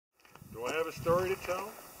Do I have a story to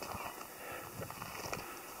tell?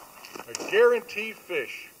 I guarantee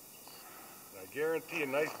fish. I guarantee a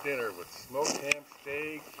nice dinner with smoked ham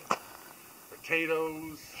steak,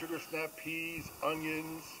 potatoes, sugar snap peas,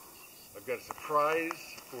 onions. I've got a surprise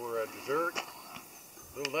for dessert.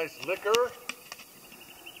 A little nice liquor.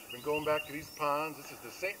 I've been going back to these ponds. This is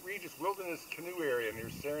the Saint Regis Canoe Area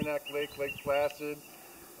near Saranac Lake, Lake Placid.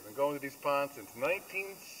 I've been going to these ponds since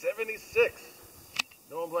 1976.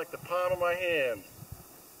 Know them like the palm of my hand.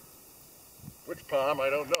 Which palm, I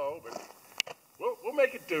don't know, but we'll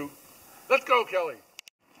make it do. Let's go, Kelly.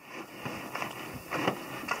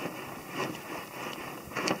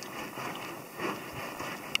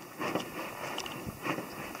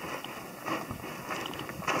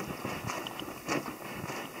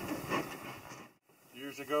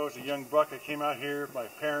 Years ago, as a young buck, I came out here with my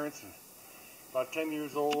parents, and about 10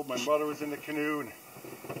 years old, my mother was in the canoe, and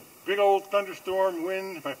big old thunderstorm,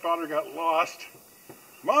 wind, my father got lost.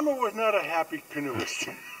 Mama was not a happy canoeist.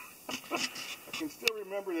 I can still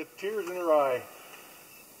remember the tears in her eye.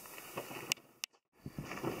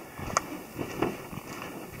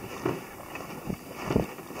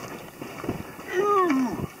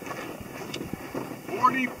 Ooh,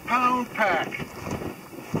 40-pound pack.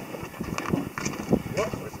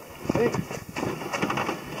 What was it?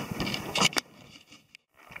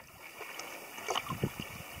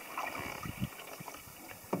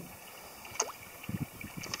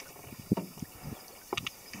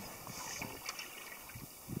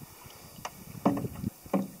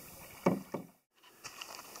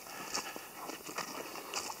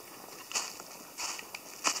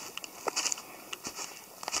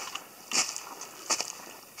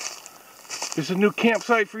 There's a new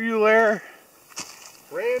campsite for you, Lair.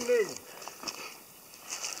 Brand new. Been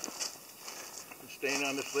staying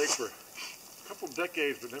on this lake for a couple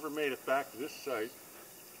decades, but never made it back to this site.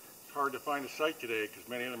 It's hard to find a site today because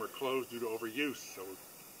many of them are closed due to overuse. So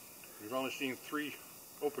we've only seen 3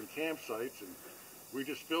 open campsites, and we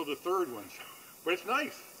just filled the 3rd one. But it's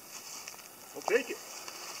nice. I'll take it.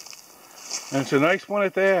 And it's a nice one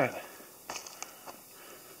at that.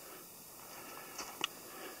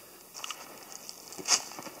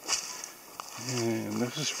 And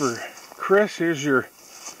this is for Chris. Here's your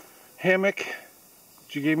hammock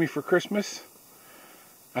that you gave me for Christmas.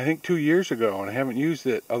 I think 2 years ago, and I haven't used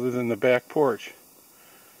it other than the back porch.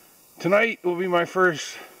 Tonight will be my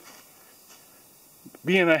first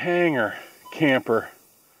being a hanger camper.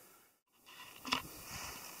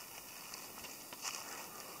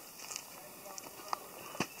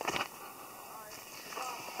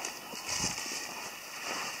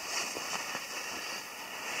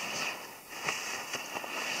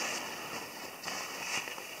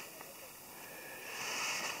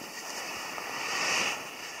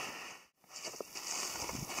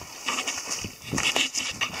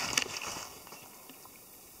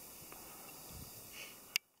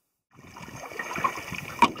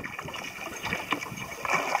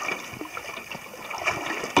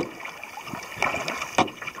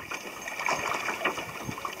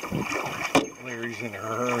 Larry's in a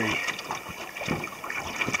hurry.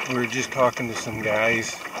 We were just talking to some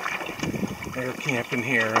guys. They were camping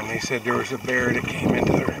here, and they said there was a bear that came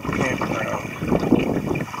into their campground.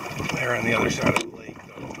 They're on the other side of the lake,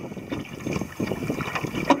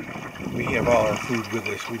 though. We have all our food with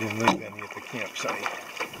us. We didn't leave any at the campsite,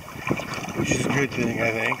 which is a good thing,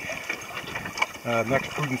 I think.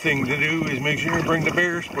 Next prudent thing to do is make sure you bring the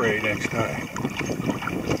bear spray next time.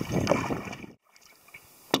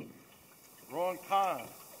 Wrong pond.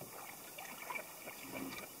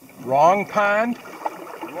 Wrong pond?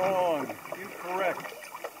 Wrong. Incorrect.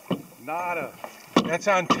 Nada. That's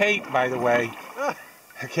on tape, by the way.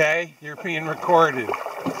 Okay? You're being recorded.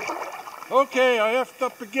 Okay, I effed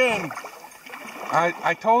up again.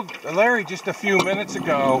 I told Larry just a few minutes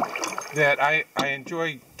ago that I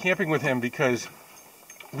enjoy camping with him because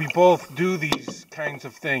we both do these kinds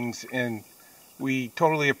of things, and we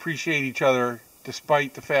totally appreciate each other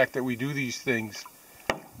despite the fact that we do these things.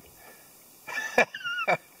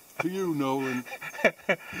 To you, Nolan.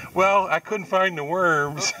 Well, I couldn't find the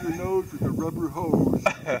worms. Up your nose with a rubber hose,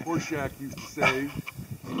 Horseshack used to say.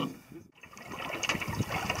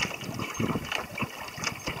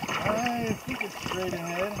 I think it's straight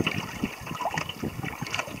ahead.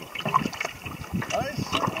 I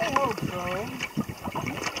certainly hope so.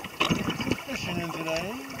 Get some fishing in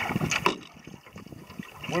today.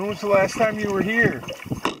 When was the last time you were here?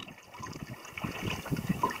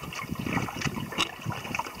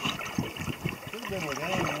 Could have been with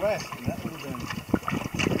Ann West, and that would have been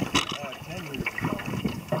 10 years ago.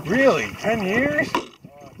 Really? 10 years? Oh,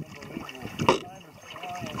 it's unbelievable. Time is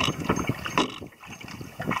flying.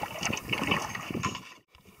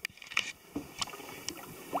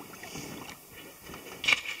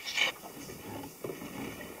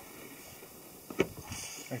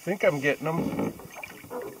 think I'm getting them.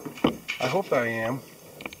 I hope I am.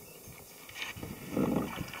 I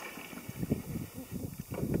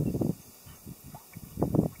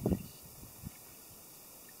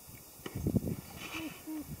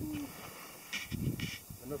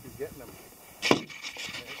don't know if he's getting them.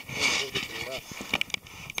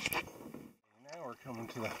 Now we're coming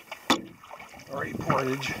to the right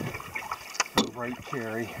portage, the right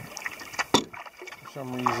carry. For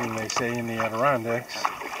some reason they say in the Adirondacks,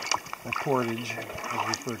 the portage is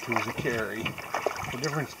referred to as a carry. The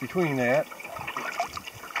difference between that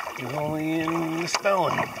is only in the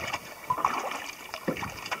spelling.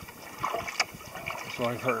 So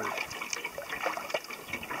I've heard.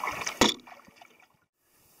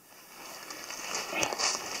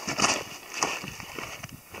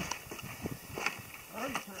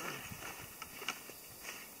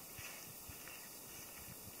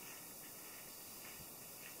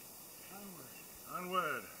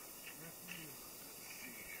 Onward.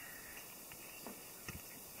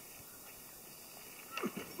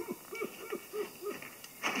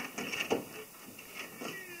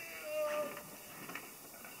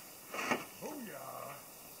 Oh yeah.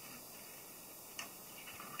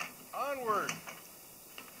 Onward.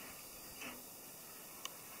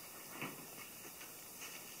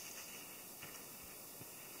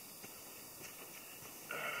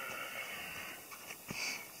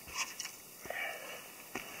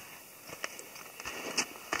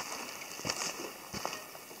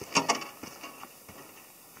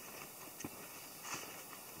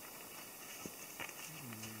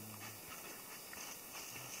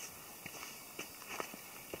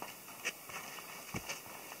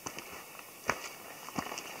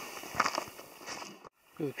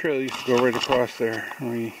 The trail used to go right across there.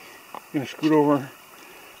 We're gonna scoot over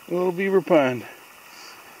a little beaver pond.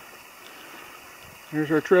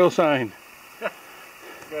 There's our trail sign.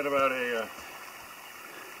 Got about a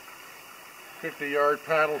 50-yard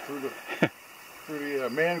paddle through the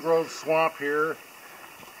mangrove swamp here.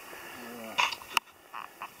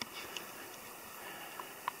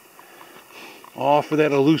 All for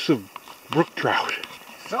that elusive brook trout.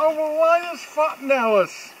 Salvelinus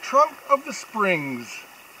fontinalis, trout of the springs.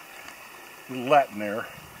 Latin there.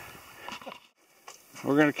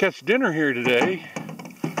 We're gonna catch dinner here today.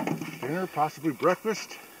 Dinner, possibly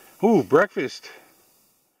breakfast. Ooh, breakfast.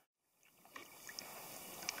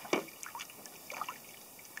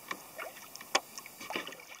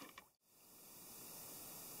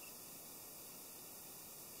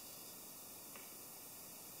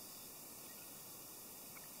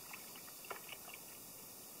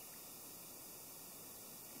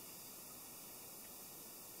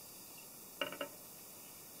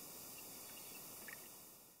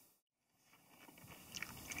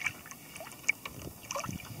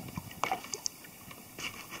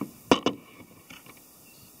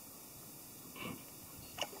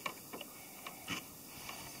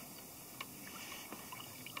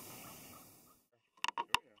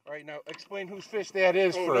 All right, now explain whose fish that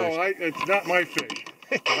is first. No, it's not my fish.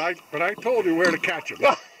 but I told you where to catch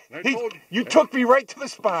them. You took me right to the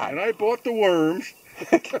spot. And I bought the worms.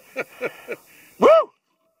 Woo!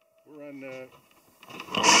 We're on.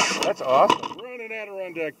 That's awesome. We're on an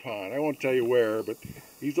Adirondack Pond. I won't tell you where, but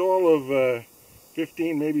he's all of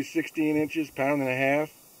 15, maybe 16 inches, pound and a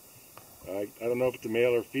half. I don't know if it's a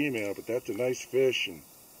male or female, but that's a nice fish.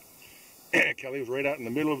 And Kelly was right out in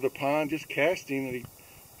the middle of the pond just casting, and he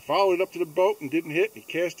followed it up to the boat and didn't hit. He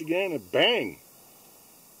cast again and bang.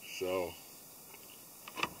 So,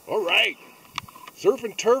 all right. Surf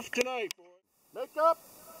and turf tonight, boy. Make up.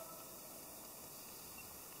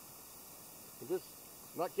 I'm just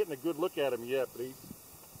not getting a good look at him yet, but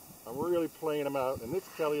I'm really playing him out. And this,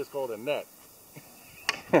 Kelly, is called a net.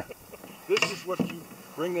 This is what you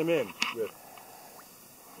bring them in with.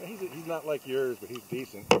 He's not like yours, but he's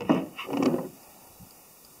decent.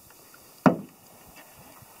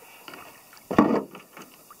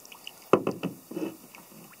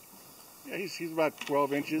 Yeah, he's about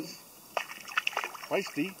 12 inches.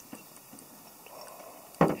 Feisty.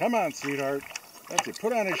 Come on, sweetheart. That's it.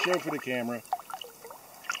 Put on a show for the camera.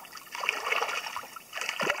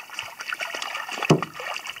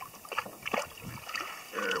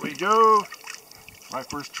 There we go. My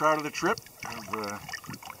first trout of the trip.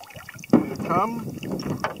 To come,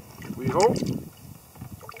 we hope.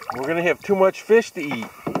 We're gonna have too much fish to eat.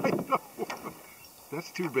 I know.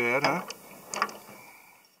 That's too bad, huh?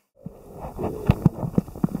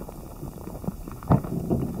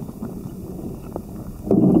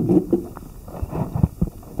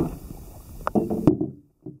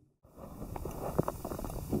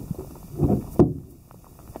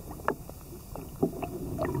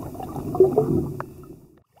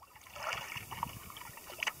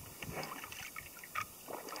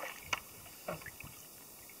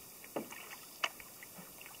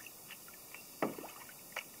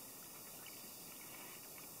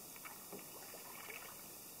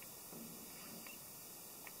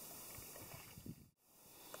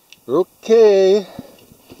 Okay,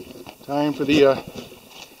 time for the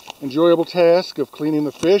enjoyable task of cleaning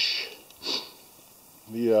the fish.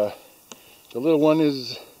 The little one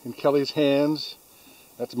is in Kelly's hands.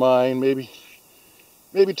 That's mine, maybe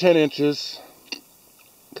 10 inches.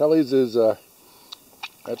 Kelly's is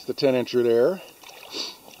that's the 10-incher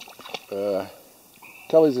there.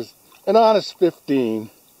 Kelly's is an honest 15.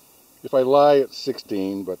 If I lie, it's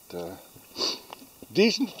 16, but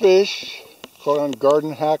decent fish. Caught on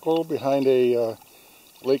garden hackle behind a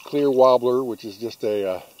Lake Clear wobbler, which is just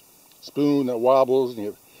a spoon that wobbles, and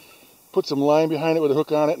you put some line behind it with a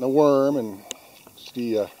hook on it and a worm, and it's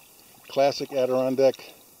the classic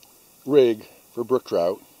Adirondack rig for brook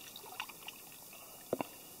trout.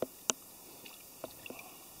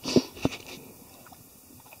 I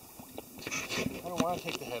don't want to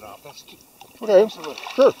take the head off. That's too... Okay,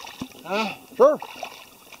 sure. Huh? Sure.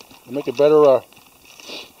 To make a better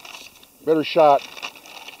shot.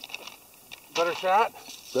 Better shot?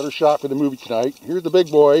 Better shot for the movie tonight. Here's the big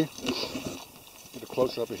boy. Get a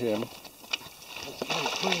close-up of him. Let's get him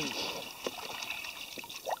clean.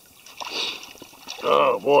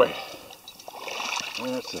 Oh boy.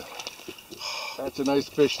 That's a nice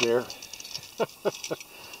fish there.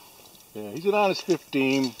 Yeah, he's an honest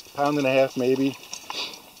 15, pound and a half maybe.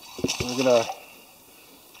 We're gonna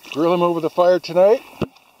grill him over the fire tonight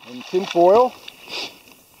in tin foil.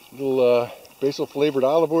 A little basil flavored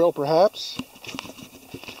olive oil perhaps.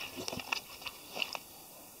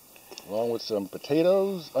 Along with some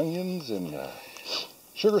potatoes, onions, and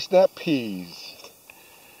sugar snap peas.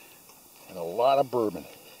 And a lot of bourbon.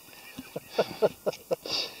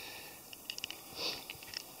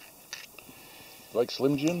 Like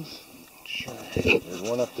Slim Jims? Sure. There's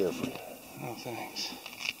one up there for you. Oh, thanks.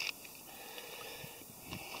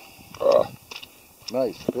 Oh,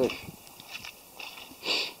 nice fish.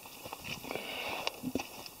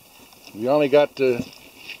 We only got 2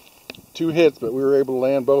 hits, but we were able to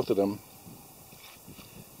land both of them.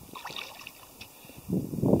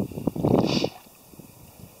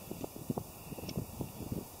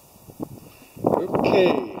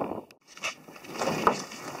 Okay.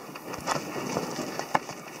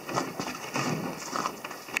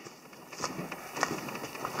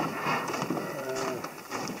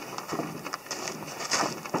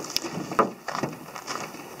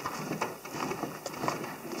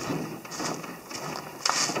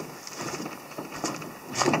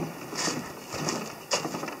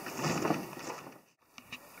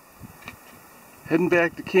 Heading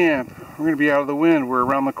back to camp. We're going to be out of the wind. We're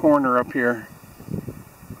around the corner up here.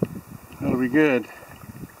 That'll be good.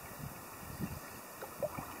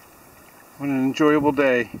 What an enjoyable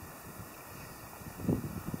day.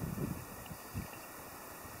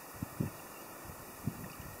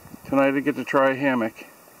 Tonight I get to try hammock.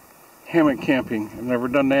 Hammock camping. I've never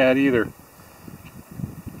done that either.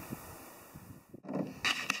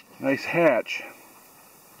 Nice hatch.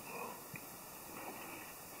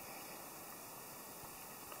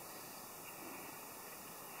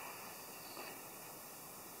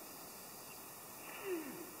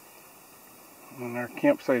 And our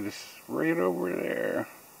campsite is right over there,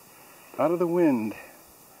 out of the wind.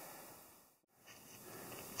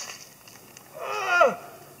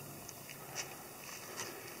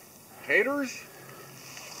 Taters,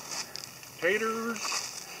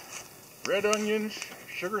 red onions,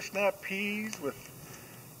 sugar snap peas with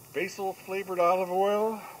basil flavored olive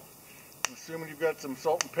oil. I'm assuming you've got some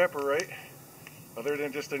salt and pepper, right? Other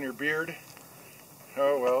than just on your beard.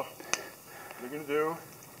 Oh well, what are you gonna do?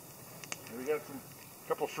 We got a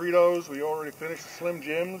couple Fritos. We already finished the Slim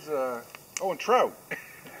Jims. Oh, and trout.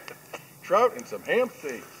 Trout and some ham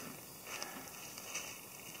steaks.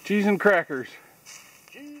 Cheese and crackers.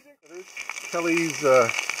 Cheese and Kelly's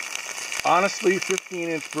honestly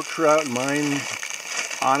 15-inch brook trout, and mine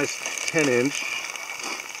honest 10-inch.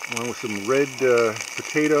 Along with some red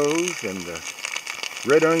potatoes and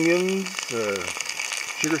red onions,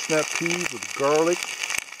 sugar snap peas with garlic,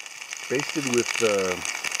 basted with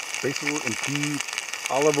basil and pea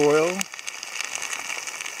olive oil.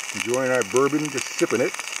 Enjoying our bourbon, just sipping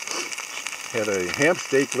it. Had a ham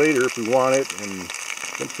steak later if we want it, and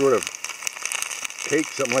some sort of cake,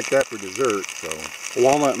 something like that for dessert. So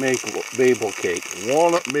Walnut maple cake.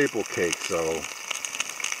 Walnut maple cake. So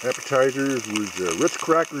appetizers was Ritz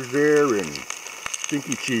crackers there and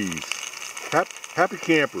stinky cheese. Happy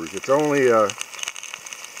campers. It's only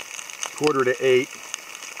 7:45.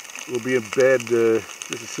 We'll be in bed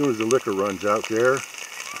just as soon as the liquor runs out there,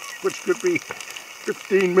 which could be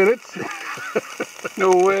 15 minutes.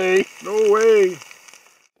 No way. No way.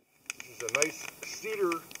 This is a nice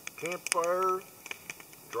cedar campfire,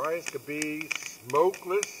 dry as could be,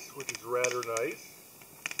 smokeless. which is rather nice.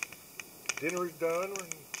 Dinner is done.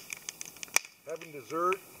 We're having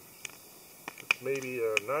dessert. It's maybe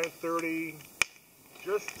 9:30.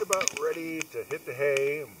 Just about ready to hit the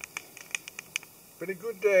hay. Been a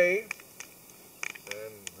good day,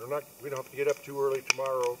 and we don't have to get up too early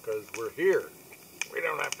tomorrow because we're here. We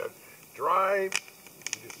don't have to drive.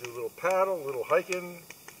 We just do a little paddle, a little hiking.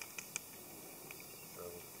 So,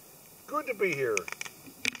 good to be here.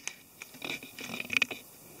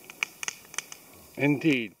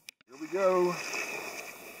 Indeed. Here we go.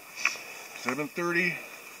 7:30.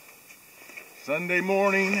 Sunday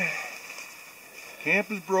morning.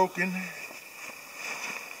 Camp is broken.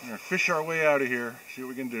 We're going to fish our way out of here, see what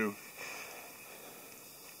we can do.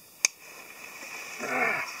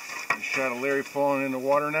 Just shot of Larry falling in the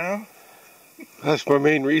water now. That's my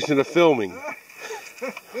main reason of filming.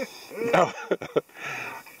 No.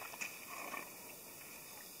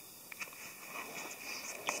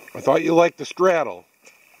 I thought you liked the straddle.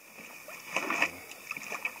 I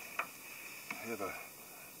have a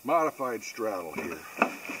modified straddle here.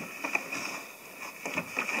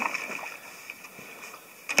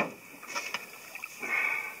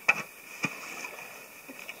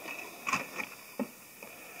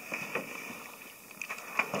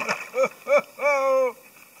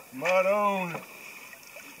 Mud on.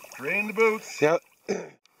 Train the boots. Yep.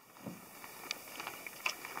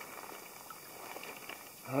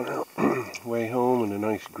 I don't know. Way home and a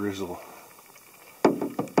nice grizzle.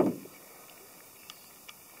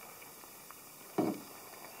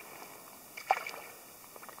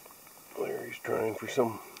 Larry's trying for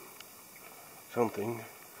something.